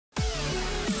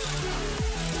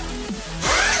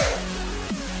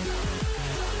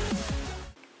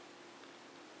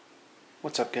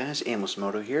What's up guys,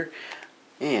 Aimlessmoto here,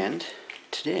 and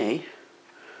today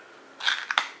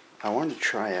I wanted to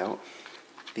try out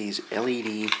these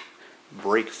LED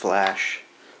brake flash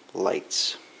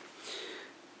lights.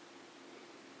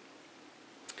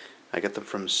 I got them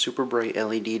from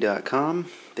superbrightled.com.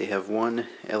 They have one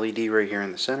LED right here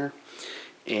in the center,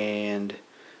 and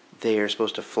they are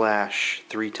supposed to flash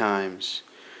 3 times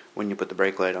when you put the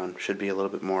brake light on. Should be a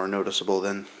little bit more noticeable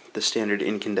than the standard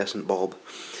incandescent bulb.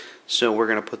 So we're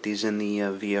going to put these in the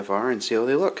VFR and see how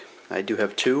they look. I do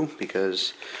have 2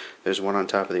 because there's one on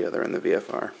top of the other in the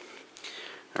VFR.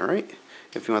 Alright,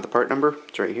 if you want the part number,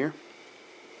 it's right here.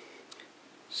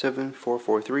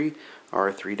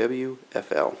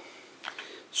 7443R3WFL.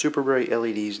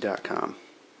 superbrightleds.com.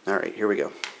 Alright, here we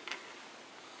go.